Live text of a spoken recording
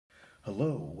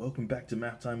Hello, welcome back to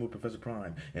Math Time with Professor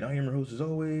Prime, and I am your host as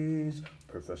always,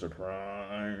 Professor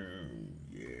Prime.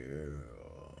 Yeah.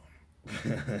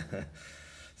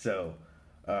 so,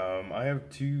 I have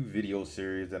two video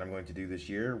series that I'm going to do this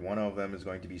year. One of them is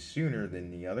going to be sooner than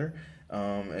the other,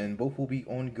 and both will be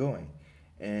ongoing.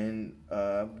 And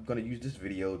I'm going to use this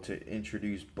video to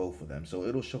introduce both of them, so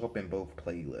it'll show up in both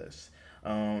playlists.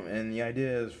 And the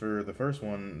idea is for the first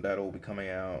one that'll be coming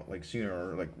out like sooner,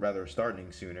 or like rather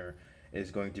starting sooner, is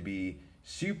going to be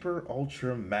Super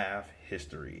Ultra Math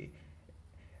History,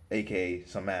 aka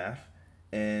some math.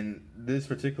 And this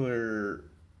particular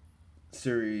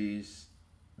series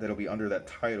that'll be under that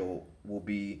title will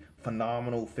be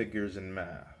Phenomenal Figures in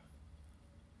Math.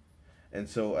 And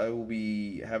so I will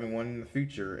be having one in the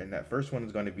future, and that first one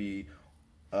is going to be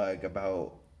like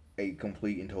about a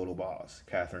complete and total boss,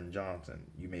 Katherine Johnson.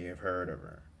 You may have heard of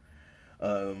her.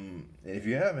 And if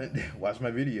you haven't, watch my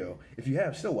video. If you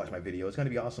have, still watch my video. It's going to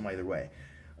be awesome either way.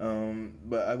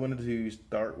 But I wanted to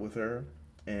start with her,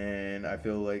 and I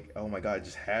feel like, oh my god, it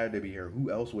just had to be her.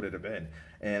 Who else would it have been?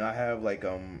 And I have like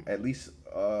at least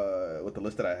with the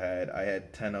list that I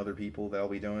had 10 other people that I'll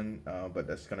be doing, but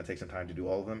that's going to take some time to do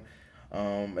all of them.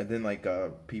 And then like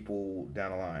people down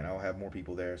the line, I'll have more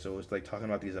people there. So it's like talking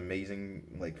about these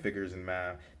amazing like figures in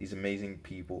math, these amazing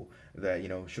people that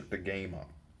shook the game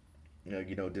up,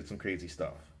 did some crazy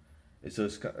stuff. And so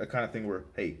it's a kind of thing where,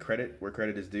 hey, credit where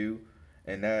credit is due,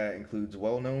 and that includes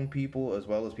well-known people as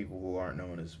well as people who aren't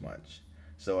known as much.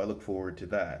 So I look forward to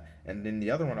that. And then the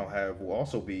other one I'll have will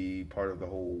also be part of the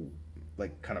whole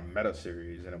like kind of meta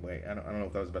series in a way. I don't know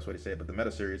if that was the best way to say it, but the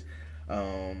meta series,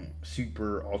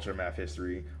 super ultra math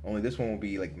history. Only this one will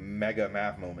be like mega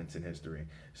math moments in history.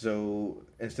 So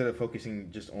instead of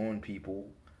focusing just on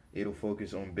people, it'll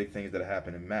focus on big things that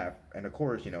happen in math. And of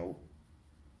course,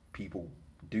 people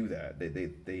do that.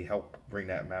 They help bring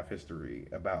that math history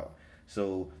about.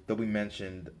 So they'll be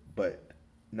mentioned, but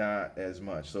not as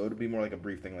much. So it'll be more like a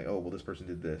brief thing, like, oh, well, this person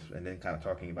did this, and then kind of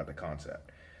talking about the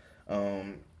concept.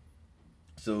 Um,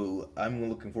 so I'm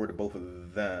looking forward to both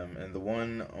of them, and the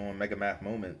one on Mega Math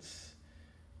Moments,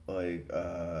 like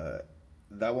that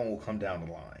one will come down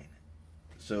the line.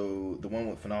 So the one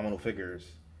with phenomenal figures,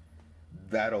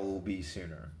 that'll be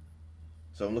sooner.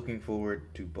 So I'm looking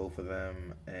forward to both of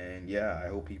them, and yeah, I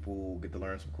hope people get to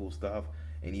learn some cool stuff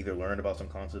and either learn about some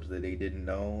concepts that they didn't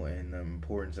know and the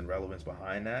importance and relevance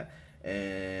behind that,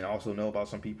 and also know about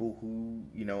some people who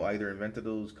either invented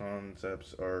those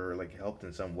concepts or like helped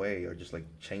in some way or just like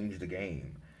changed the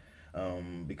game.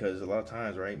 Because a lot of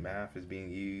times, right, math is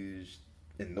being used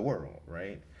in the world,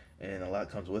 right? And a lot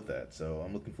comes with that. So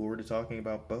I'm looking forward to talking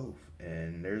about both.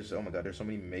 And there's, oh my god, there's so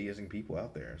many amazing people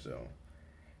out there. So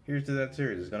here's to that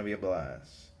series. It's going to be a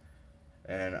blast.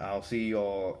 And I'll see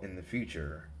y'all in the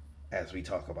future as we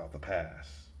talk about the past.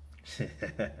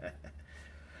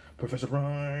 Professor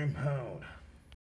Prime out.